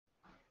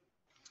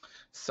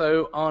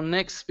So our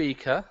next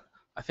speaker,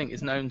 I think,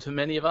 is known to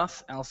many of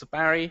us, Ailsa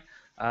Barry,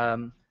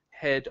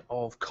 head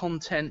of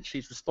content.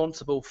 She's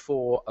responsible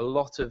for a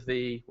lot of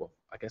the, well,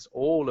 I guess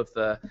all of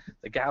the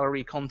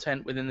gallery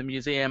content within the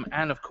museum,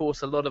 and of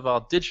course a lot of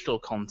our digital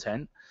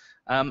content.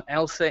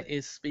 Ailsa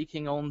is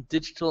speaking on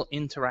digital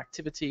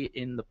interactivity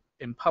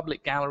in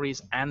public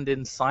galleries and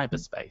in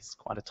cyberspace.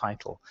 Quite a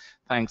title.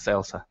 Thanks,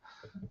 Ailsa.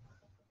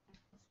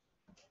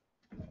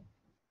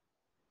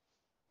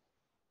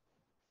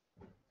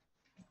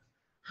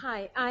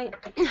 Hi,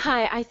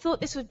 I thought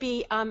this would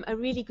be a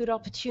really good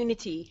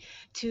opportunity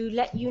to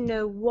let you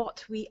know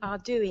what we are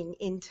doing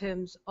in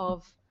terms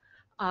of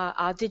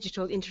our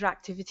digital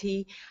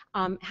interactivity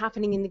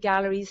happening in the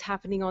galleries,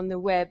 happening on the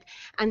web,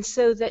 and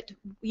so that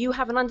you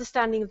have an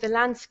understanding of the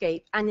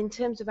landscape and in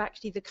terms of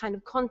actually the kind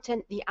of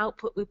content, the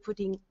output we're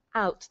putting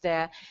out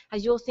there.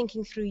 As you're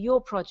thinking through your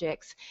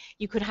projects,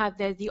 you could have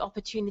there the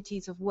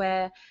opportunities of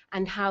where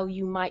and how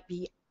you might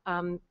be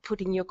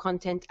putting your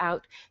content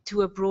out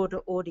to a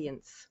broader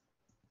audience.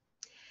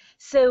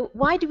 So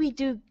why do we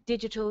do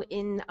digital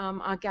in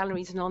our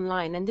galleries and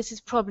online? And this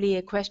is probably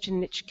a question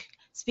which,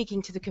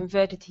 speaking to the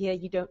converted here,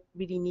 you don't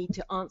really need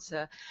to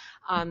answer.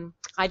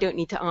 I don't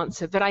need to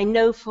answer, but I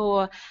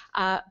know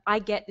I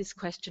get this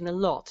question a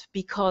lot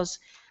because,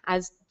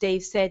 as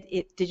Dave said,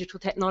 digital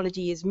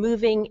technology is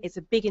moving. It's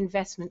a big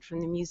investment from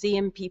the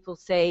museum. People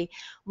say,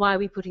 why are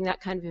we putting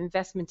that kind of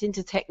investment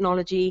into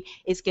technology?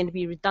 It's going to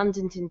be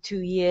redundant in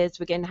 2 years.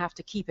 We're going to have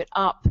to keep it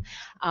up,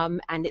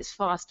 and it's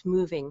fast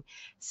moving.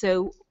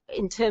 So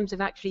in terms of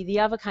actually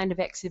the other kind of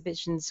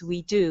exhibitions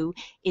we do,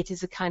 it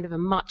is a kind of a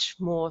much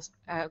more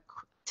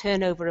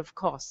turnover of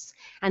costs.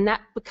 And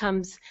that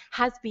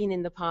has been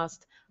in the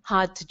past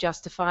hard to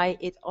justify.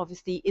 It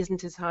obviously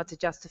isn't as hard to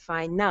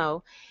justify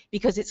now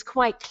because it's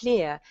quite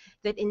clear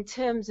that in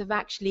terms of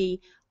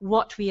actually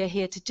what we are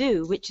here to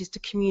do, which is to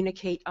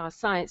communicate our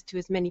science to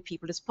as many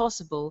people as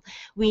possible,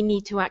 we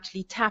need to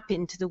actually tap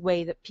into the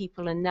way that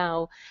people are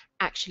now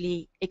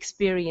actually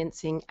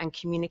experiencing and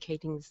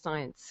communicating the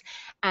science.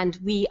 And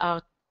we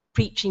are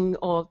preaching,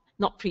 or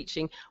not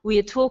preaching, we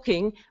are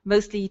talking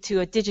mostly to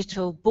a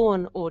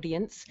digital-born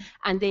audience,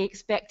 and they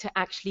expect to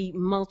actually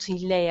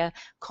multi-layer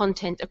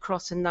content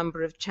across a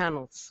number of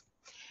channels.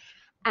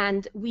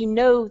 And we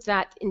know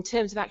that in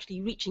terms of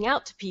actually reaching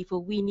out to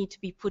people, we need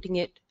to be putting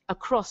it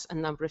across a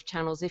number of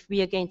channels if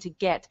we are going to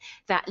get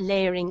that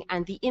layering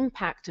and the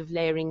impact of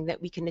layering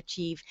that we can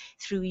achieve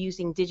through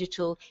using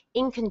digital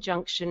in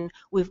conjunction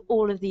with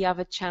all of the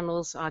other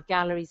channels, our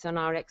galleries and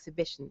our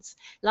exhibitions.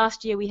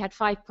 Last year we had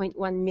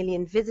 5.1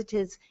 million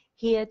visitors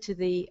here to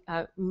the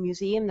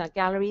museum, the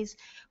galleries.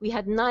 We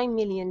had 9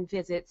 million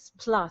visits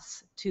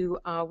plus to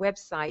our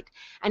website,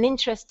 and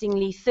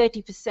interestingly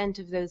 30%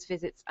 of those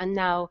visits are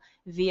now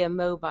via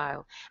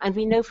mobile. And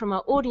we know from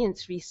our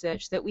audience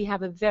research that we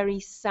have a very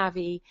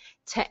savvy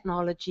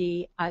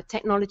technology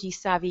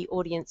savvy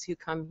audience who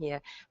come here.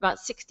 About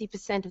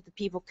 60% of the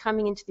people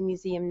coming into the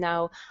museum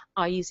now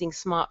are using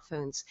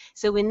smartphones.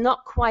 So we're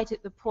not quite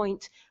at the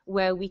point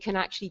where we can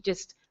actually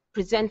just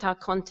present our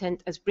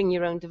content as bring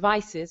your own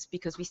devices,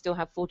 because we still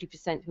have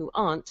 40% who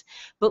aren't,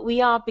 but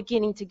we are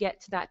beginning to get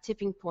to that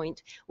tipping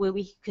point where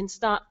we can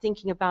start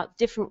thinking about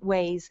different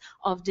ways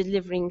of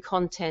delivering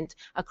content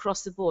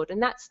across the board,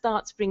 and that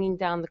starts bringing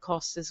down the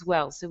costs as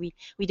well, so we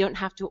don't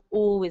have to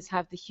always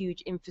have the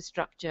huge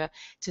infrastructure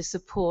to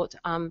support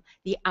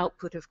the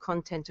output of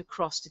content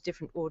across to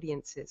different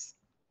audiences.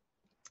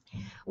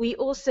 We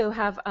also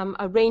have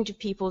a range of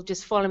people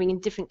just following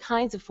in different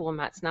kinds of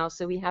formats now.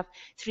 So we have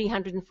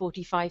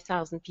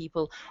 345,000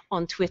 people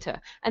on Twitter.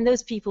 And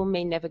those people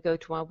may never go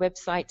to our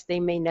website. They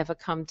may never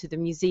come to the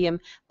museum,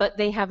 but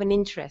they have an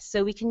interest.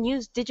 So we can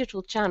use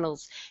digital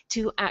channels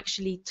to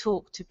actually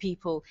talk to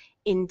people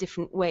in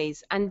different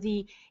ways. And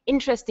the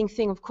interesting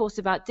thing, of course,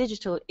 about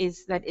digital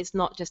is that it's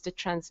not just a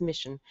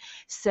transmission.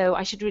 So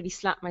I should really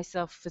slap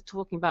myself for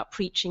talking about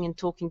preaching and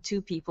talking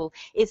to people.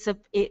 It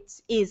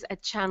is a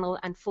channel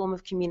and form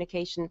of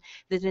communication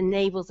that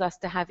enables us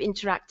to have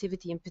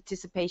interactivity and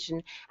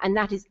participation, and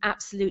that is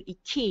absolutely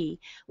key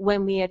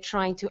when we are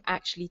trying to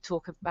actually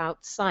talk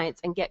about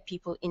science and get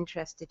people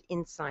interested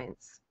in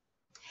science.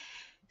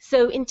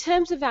 So in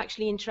terms of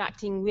actually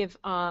interacting with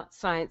our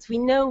science, we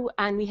know,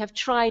 and we have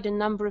tried a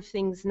number of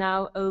things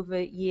now over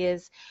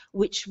years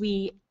which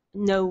we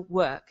know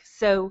work.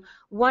 So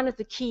one of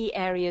the key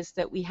areas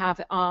that we have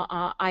are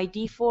our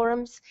ID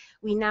forums.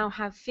 We now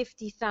have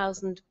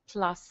 50,000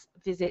 plus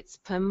visits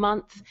per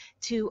month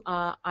to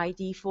our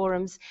ID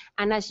forums,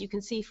 and as you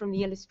can see from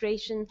the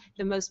illustration,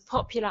 the most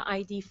popular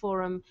ID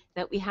forum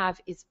that we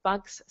have is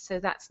bugs, so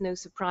that's no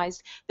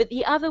surprise, but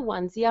the other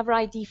ones, the other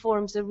ID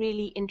forums, are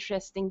really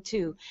interesting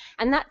too,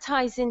 and that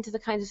ties into the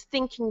kind of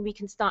thinking we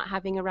can start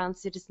having around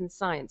citizen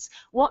science.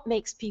 What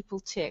makes people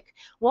tick?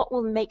 What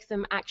will make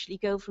them actually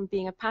go from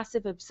being a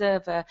passive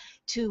observer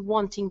to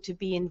wanting to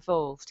be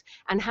involved,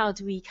 and how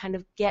do we kind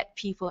of get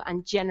people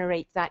and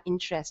generate that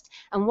interest,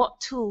 and what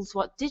tools,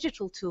 what digital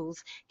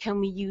tools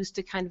can we use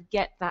to kind of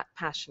get that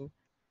passion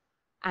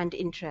and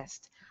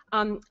interest?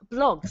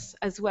 Blogs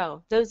as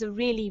well, those are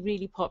really,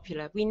 really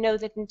popular. We know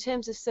that in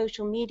terms of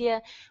social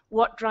media,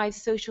 what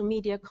drives social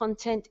media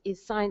content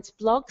is science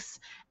blogs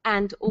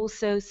and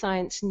also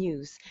science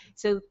news.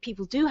 So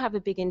people do have a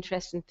big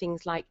interest in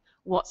things like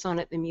what's on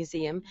at the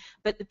museum,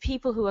 but the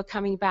people who are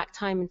coming back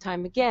time and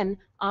time again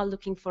are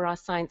looking for our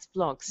science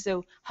blogs.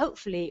 So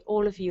hopefully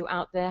all of you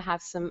out there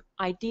have some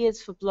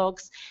ideas for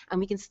blogs and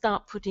we can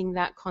start putting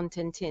that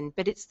content in.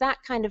 But it's that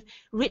kind of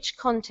rich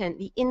content,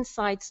 the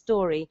inside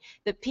story,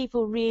 that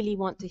people really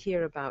want to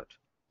hear about.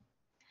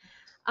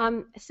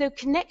 So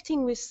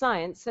connecting with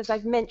science, as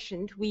I've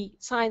mentioned,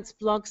 science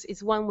blogs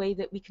is one way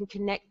that we can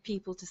connect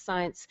people to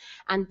science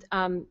and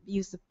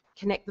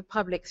connect the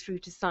public through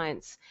to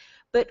science.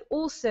 But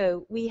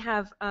also we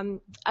have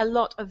a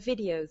lot of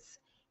videos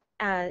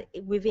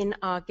within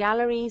our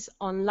galleries,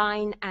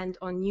 online and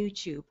on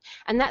YouTube.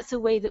 And that's a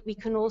way that we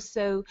can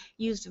also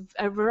use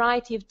a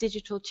variety of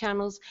digital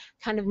channels,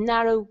 kind of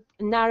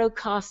narrow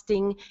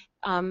casting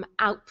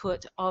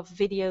output of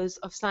videos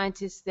of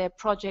scientists, their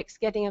projects,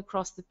 getting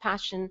across the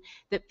passion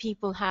that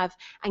people have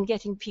and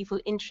getting people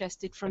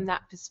interested from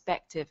that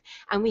perspective.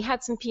 And we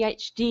had some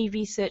PhD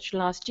research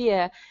last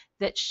year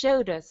that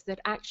showed us that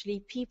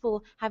actually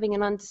people having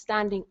an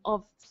understanding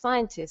of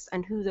scientists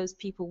and who those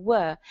people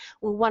were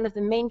one of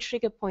the main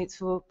trigger points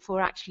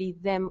for actually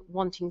them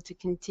wanting to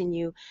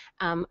continue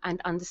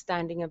and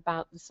understanding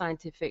about the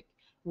scientific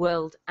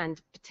world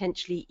and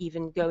potentially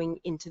even going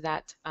into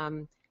that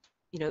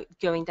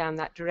going down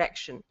that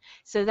direction.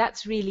 So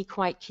that's really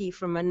quite key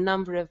from a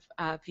number of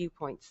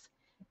viewpoints.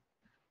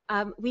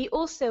 We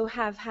also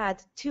have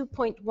had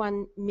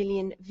 2.1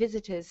 million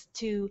visitors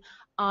to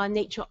our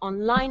Nature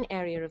Online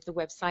area of the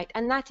website,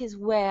 and that is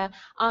where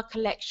our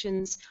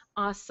collections,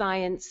 our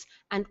science,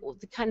 and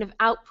the kind of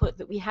output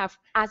that we have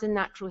as a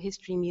natural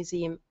history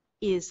museum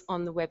is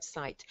on the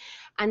website.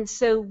 And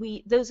so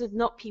those are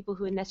not people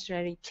who are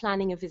necessarily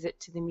planning a visit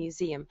to the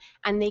museum,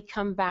 and they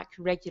come back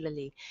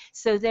regularly.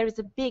 So there is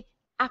a big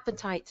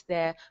appetite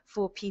there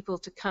for people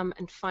to come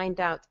and find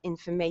out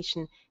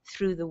information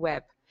through the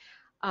web.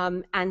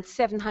 And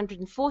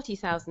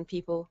 740,000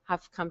 people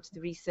have come to the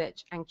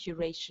research and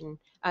curation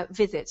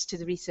visits to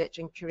the research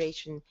and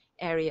curation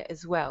area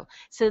as well.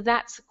 So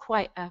that's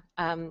quite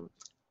a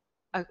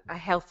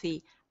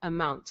healthy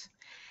amount.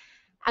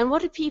 And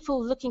what are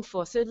people looking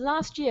for? So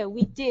last year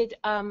we did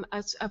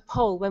a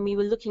poll when we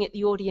were looking at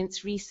the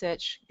audience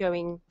research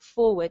going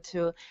forward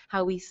to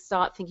how we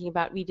start thinking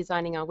about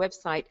redesigning our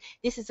website.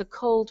 This is a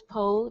cold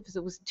poll because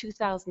it was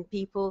 2,000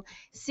 people.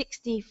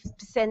 60%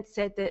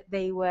 said that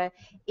they were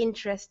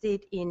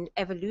interested in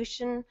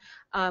evolution.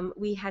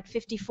 We had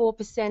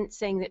 54%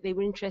 saying that they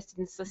were interested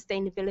in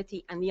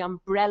sustainability and the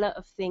umbrella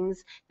of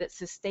things that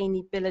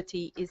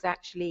sustainability is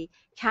actually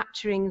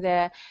capturing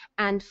there,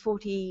 and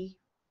 48%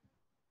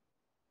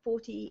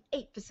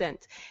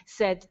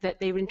 said that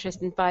they were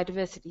interested in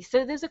biodiversity.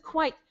 So those are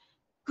quite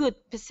good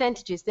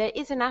percentages. There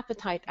is an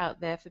appetite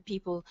out there for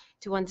people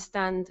to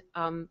understand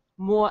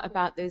more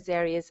about those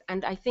areas,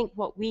 and I think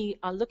what we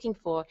are looking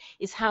for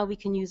is how we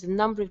can use a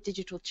number of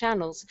digital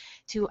channels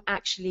to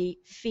actually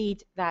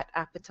feed that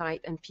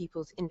appetite and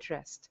people's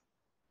interest.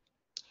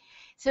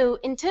 So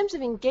in terms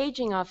of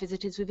engaging our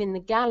visitors within the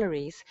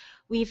galleries,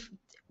 we've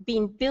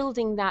been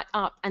building that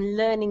up and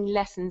learning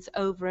lessons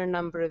over a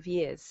number of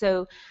years.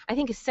 So I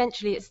think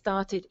essentially it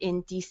started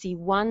in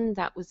DC1,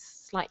 that was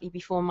slightly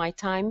before my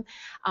time,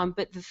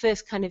 but the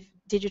first kind of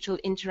digital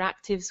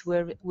interactives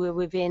were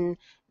within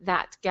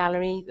that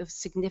gallery of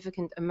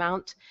significant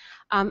amount.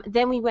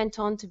 Then we went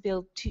on to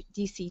build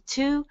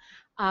DC2,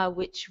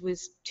 which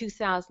was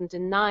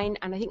 2009,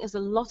 and I think there's a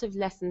lot of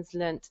lessons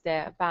learnt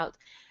there about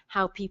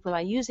how people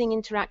are using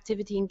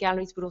interactivity in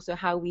galleries, but also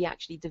how we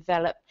actually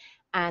develop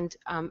and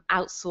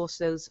outsource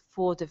those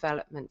for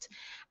development.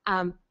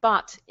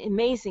 But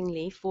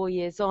amazingly, 4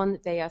 years on,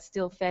 they are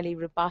still fairly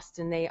robust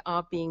and they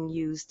are being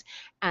used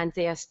and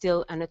they are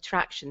still an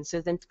attraction.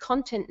 So the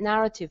content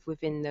narrative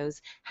within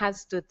those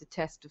has stood the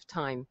test of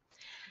time.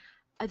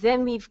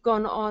 Then we've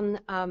gone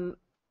on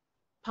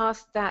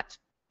past that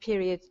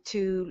period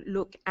to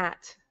look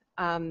at,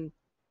 sorry,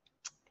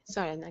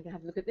 I'm going to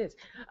have a look at this,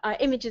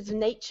 images of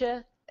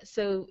nature.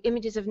 So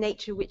images of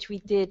nature, which we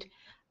did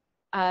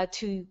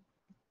to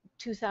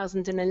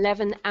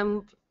 2011,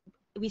 and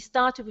we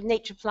started with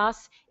Nature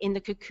Plus in the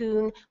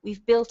Cocoon.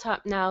 We've built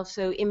up now,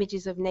 so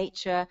images of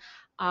nature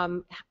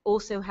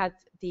also had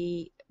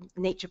the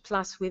Nature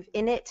Plus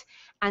within it,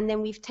 and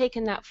then we've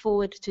taken that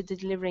forward to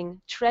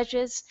delivering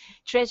Treasures.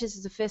 Treasures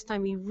is the first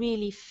time we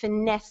really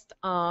finessed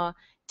our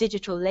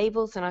digital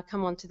labels, and I'll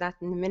come on to that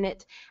in a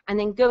minute. And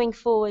then going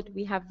forward,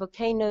 we have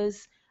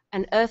Volcanoes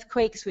and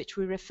Earthquakes, which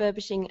we're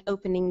refurbishing,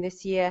 opening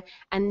this year,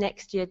 and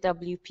next year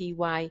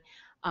WPY,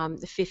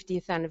 the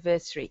 50th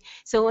anniversary.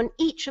 So on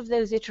each of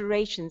those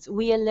iterations,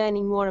 we are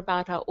learning more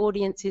about our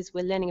audiences,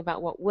 we're learning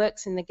about what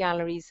works in the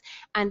galleries,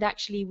 and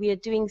actually we are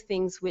doing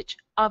things which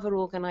other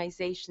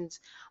organizations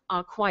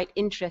are quite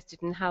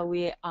interested in, how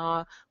we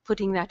are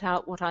putting that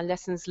out, what our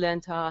lessons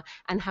learned are,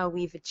 and how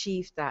we've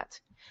achieved that.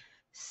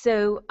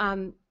 So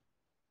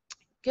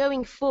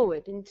going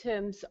forward in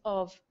terms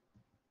of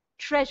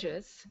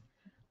treasures,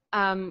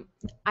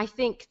 I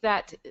think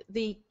that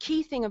the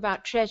key thing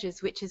about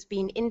treasures, which has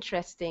been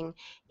interesting,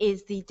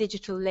 is the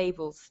digital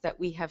labels that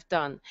we have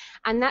done.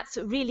 And that's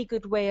a really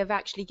good way of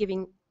actually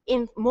giving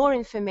more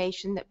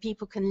information that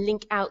people can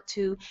link out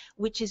to,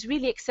 which is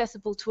really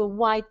accessible to a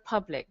wide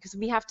public, because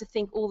we have to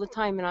think all the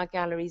time in our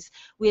galleries,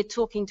 we're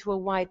talking to a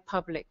wide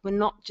public. We're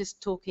not just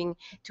talking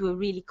to a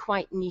really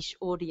quite niche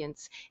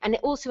audience. And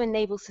it also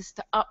enables us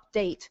to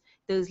update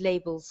those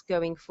labels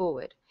going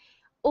forward.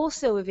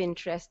 Also of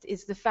interest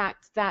is the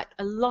fact that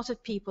a lot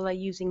of people are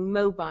using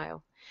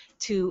mobile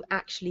to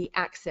actually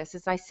access.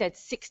 As I said,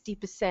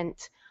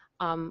 60%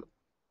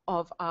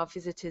 of our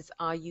visitors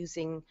are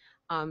using,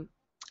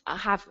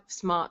 have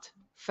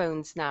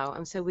smartphones now,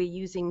 and so we're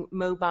using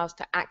mobiles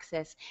to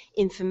access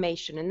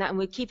information, and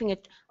we're keeping a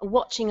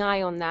watching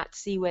eye on that to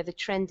see where the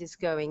trend is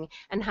going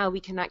and how we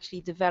can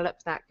actually develop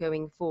that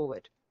going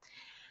forward.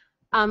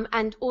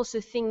 And also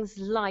things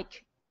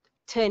like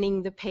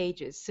turning the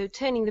pages. So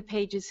turning the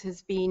pages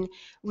has been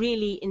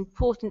really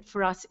important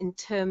for us in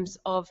terms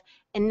of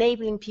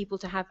enabling people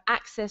to have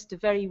access to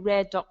very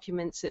rare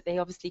documents that they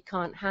obviously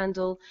can't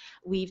handle.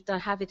 We've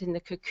have it in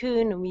the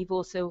Cocoon, and we've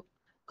also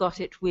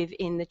got it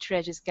within the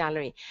Treasures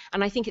Gallery.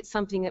 And I think it's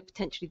something that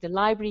potentially the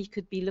library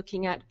could be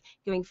looking at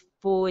going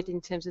forward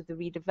in terms of the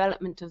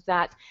redevelopment of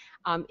that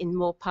in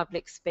more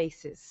public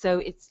spaces. So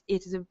it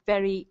is a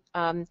very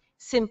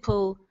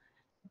simple,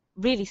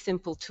 really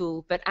simple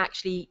tool, but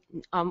actually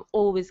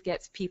always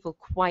gets people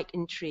quite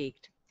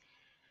intrigued.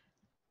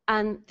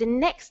 And the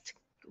next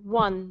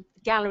one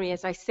gallery,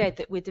 as I said,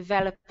 that we're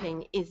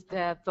developing is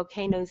the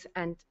Volcanoes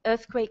and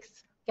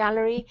Earthquakes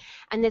Gallery,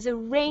 and there's a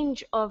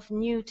range of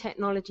new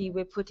technology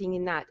we're putting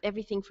in that.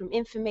 Everything from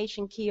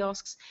information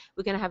kiosks,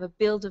 we're going to have a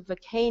build of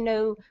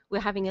volcano,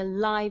 we're having a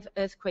live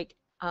earthquake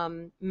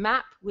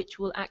map, which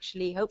will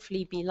actually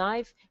hopefully be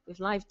live with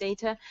live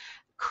data,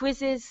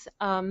 quizzes,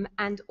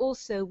 and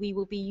also we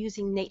will be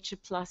using Nature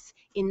Plus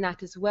in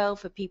that as well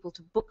for people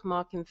to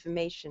bookmark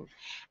information.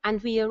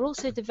 And we are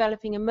also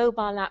developing a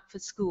mobile app for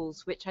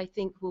schools, which I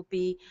think will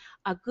be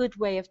a good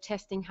way of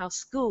testing how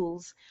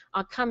schools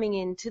are coming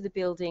into the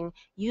building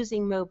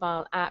using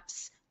mobile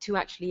apps to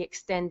actually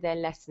extend their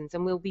lessons.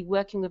 And we'll be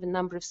working with a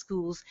number of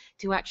schools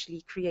to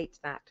actually create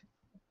that.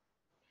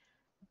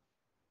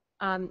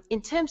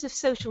 In terms of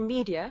social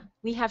media,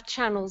 we have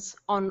channels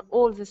on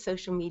all of the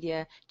social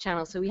media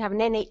channels. So we have an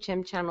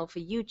NHM channel for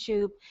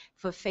YouTube,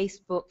 for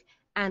Facebook,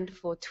 and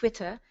for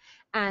Twitter.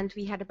 And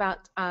we had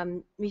about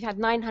we've had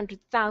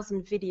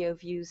 900,000 video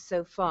views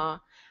so far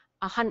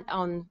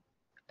on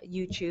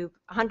YouTube,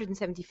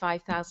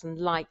 175,000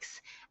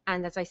 likes,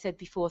 and as I said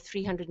before,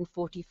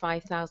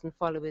 345,000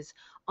 followers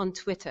on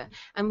Twitter.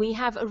 And we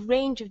have a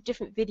range of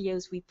different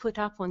videos we put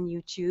up on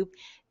YouTube.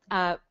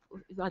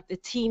 The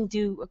team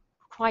do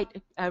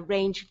quite a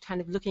range, kind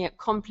of looking at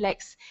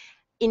complex,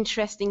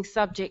 interesting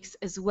subjects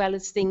as well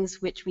as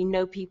things which we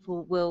know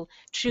people will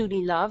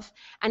truly love.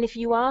 And if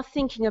you are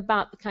thinking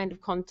about the kind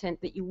of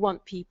content that you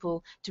want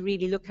people to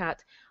really look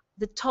at,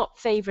 the top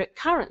favorite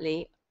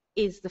currently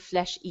is the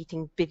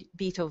flesh-eating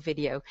beetle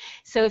video.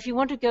 So if you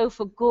want to go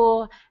for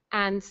gore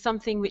and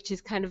something which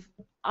is kind of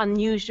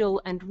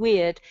unusual and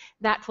weird,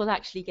 that will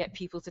actually get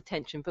people's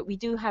attention. But we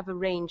do have a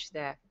range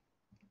there.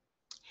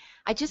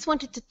 I just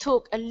wanted to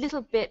talk a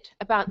little bit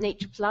about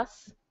Nature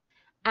Plus.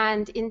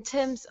 And in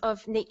terms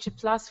of Nature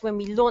Plus, when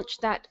we launched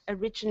that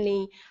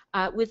originally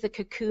with the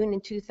Cocoon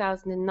in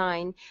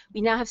 2009, we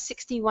now have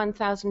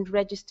 61,000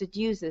 registered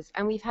users,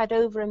 and we've had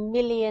over 1.25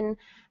 million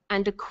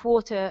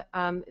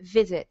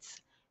visits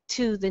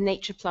to the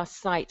Nature Plus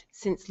site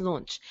since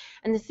launch.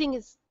 And the thing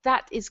is,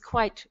 that is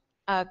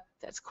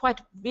that's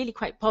really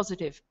quite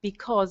positive,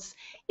 because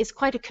it's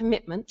quite a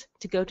commitment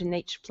to go to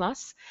Nature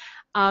Plus.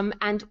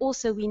 And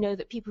also we know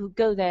that people who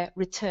go there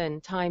return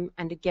time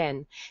and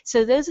again.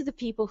 So those are the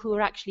people who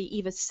are actually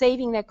either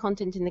saving their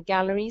content in the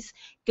galleries,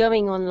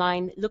 going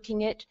online,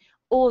 looking at,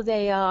 or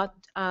they are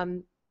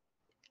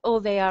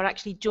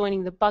actually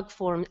joining the bug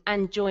forum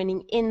and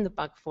joining in the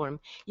bug forum.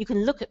 You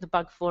can look at the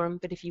bug forum,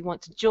 but if you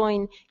want to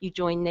join, you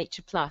join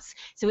Nature Plus.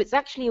 So it's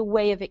actually a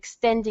way of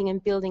extending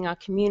and building our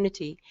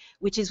community,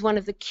 which is one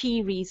of the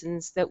key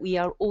reasons that we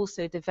are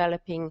also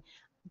developing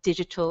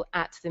digital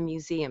at the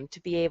museum, to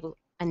be able to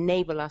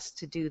enable us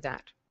to do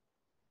that.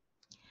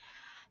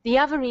 The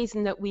other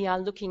reason that we are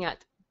looking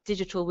at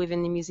digital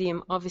within the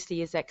museum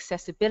obviously is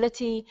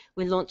accessibility.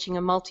 We're launching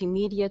a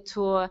multimedia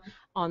tour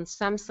on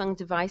Samsung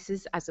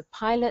devices as a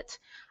pilot,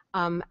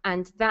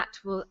 and that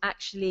will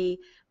actually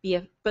be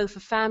both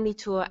a family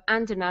tour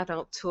and an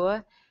adult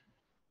tour,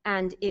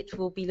 and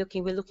we're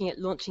looking at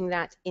launching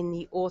that in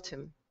the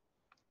autumn.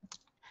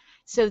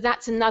 So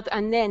that's another,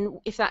 and then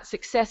if that's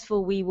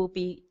successful, we will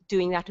be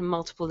doing that in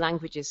multiple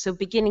languages. So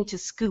beginning to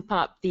scoop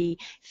up the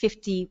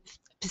 50%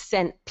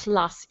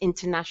 plus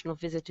international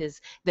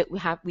visitors that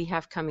we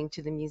have coming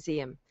to the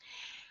museum.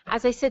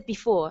 As I said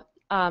before,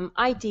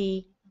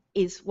 ID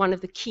is one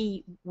of the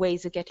key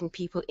ways of getting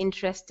people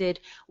interested.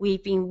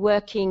 We've been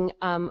working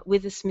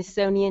with the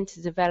Smithsonian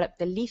to develop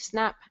the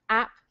LeafSnap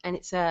app, and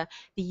it's the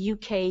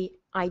UK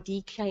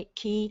ID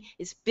key.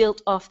 It's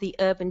built off the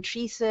Urban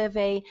Tree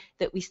Survey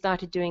that we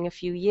started doing a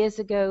few years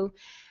ago.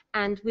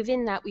 And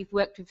within that, we've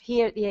worked with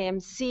here at the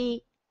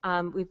AMC,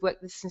 we've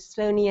worked with the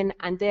Smithsonian,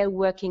 and they're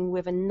working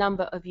with a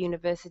number of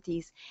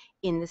universities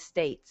in the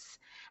States.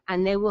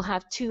 And they will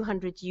have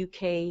 200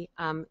 UK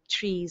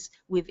trees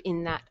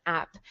within that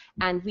app.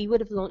 And we would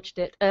have launched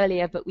it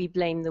earlier, but we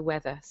blame the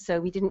weather. So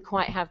we didn't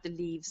quite have the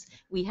leaves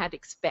we had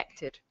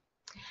expected.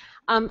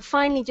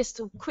 Finally, just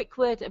a quick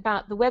word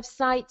about the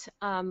website.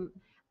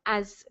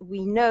 As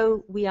we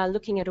know, we are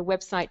looking at a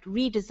website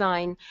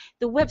redesign.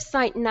 The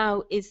website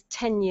now is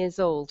 10 years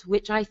old,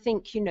 which I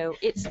think, you know,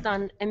 it's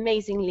done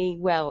amazingly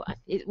well.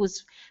 It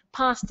was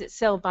past its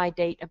sell-by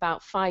date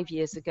about 5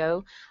 years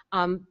ago,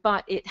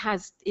 but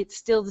it's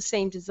still the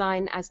same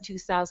design as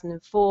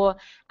 2004,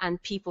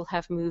 and people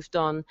have moved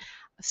on.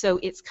 So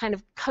it's kind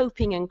of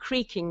coping and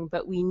creaking,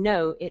 but we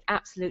know it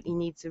absolutely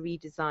needs a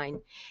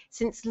redesign.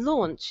 Since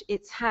launch,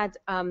 it's had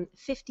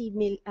 90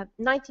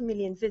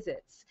 million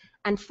visits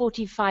and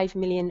 45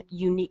 million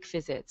unique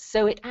visits.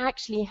 So it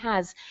actually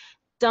has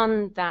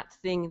done that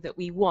thing that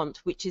we want,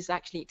 which is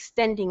actually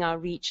extending our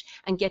reach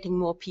and getting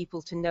more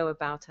people to know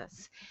about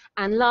us.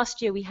 And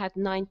last year we had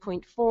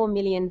 9.4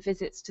 million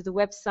visits to the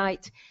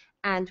website,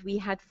 and we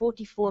had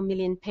 44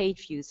 million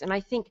page views. And I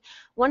think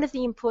one of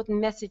the important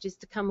messages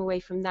to come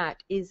away from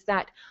that is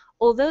that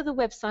although the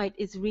website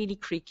is really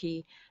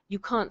creaky, you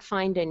can't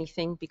find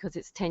anything because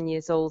it's 10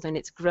 years old and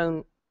it's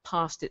grown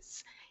past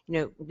its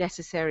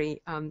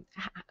necessary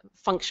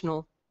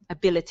functional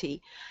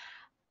ability.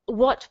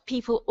 What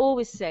people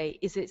always say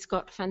is it's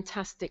got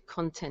fantastic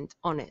content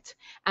on it,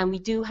 and we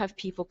do have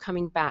people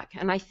coming back,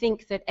 and I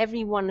think that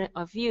every one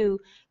of you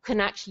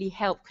can actually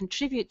help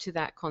contribute to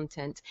that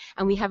content,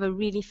 and we have a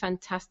really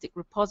fantastic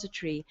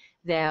repository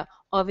there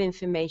of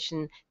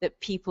information that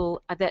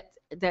people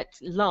that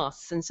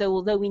lasts. And so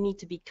although we need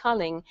to be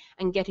culling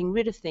and getting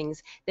rid of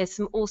things, there's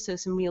also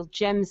some real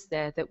gems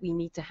there that we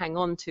need to hang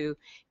on to,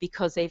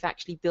 because they've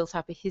actually built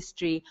up a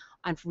history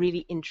of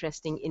really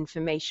interesting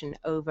information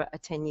over a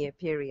 10-year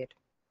period.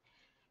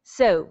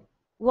 So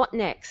what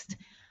next?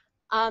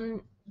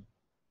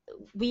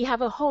 We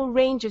have a whole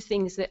range of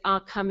things that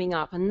are coming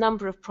up, a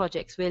number of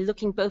projects. We're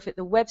looking both at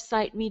the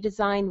website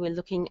redesign, we're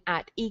looking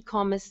at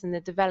e-commerce and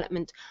the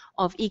development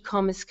of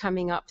e-commerce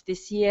coming up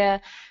this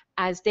year.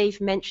 As Dave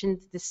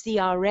mentioned, the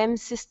CRM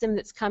system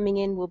that's coming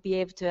in will be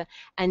able to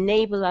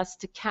enable us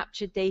to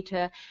capture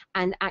data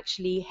and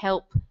actually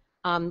help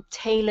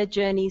tailor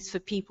journeys for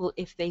people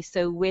if they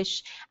so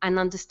wish, and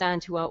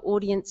understand who our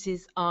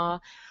audiences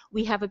are.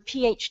 We have a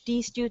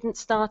PhD student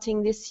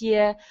starting this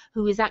year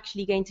who is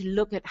actually going to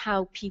look at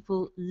how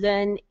people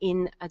learn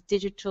in a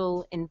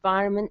digital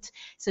environment,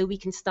 so we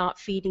can start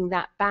feeding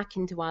that back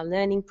into our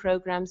learning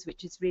programs,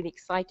 which is really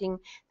exciting.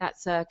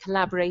 That's a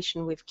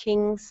collaboration with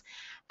King's.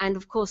 And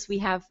of course we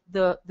have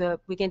we're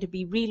going to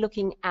be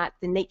re-looking at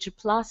the Nature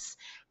Plus,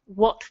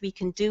 what we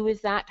can do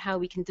with that, how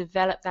we can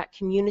develop that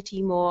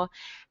community more,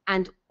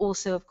 and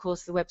also of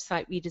course the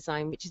website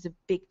redesign, which is a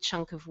big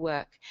chunk of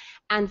work.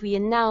 And we are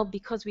now,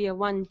 because we are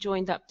one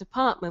joined up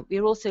department,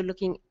 we're also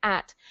looking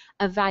at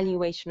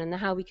evaluation and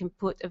how we can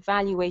put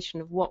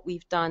evaluation of what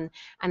we've done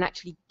and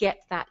actually get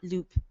that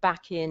loop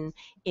back in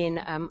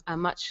a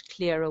much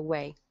clearer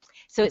way.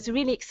 So it's a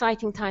really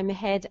exciting time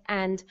ahead,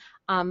 and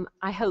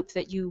I hope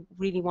that you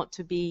really want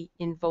to be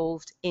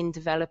involved in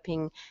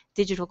developing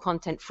digital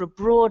content for a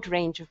broad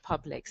range of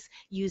publics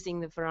using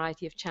the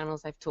variety of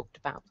channels I've talked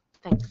about.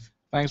 Thanks.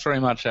 Thanks very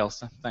much,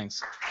 Ailsa.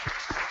 Thanks.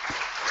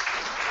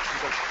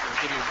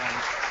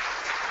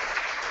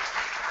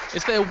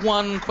 Is there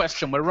one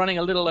question? We're running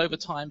a little over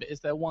time, but is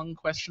there one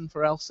question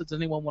for Ailsa? Does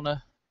anyone want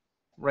to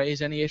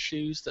raise any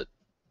issues that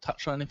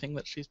touch on anything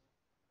that she's...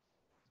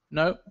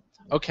 No?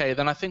 Okay,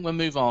 then I think we'll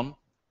move on.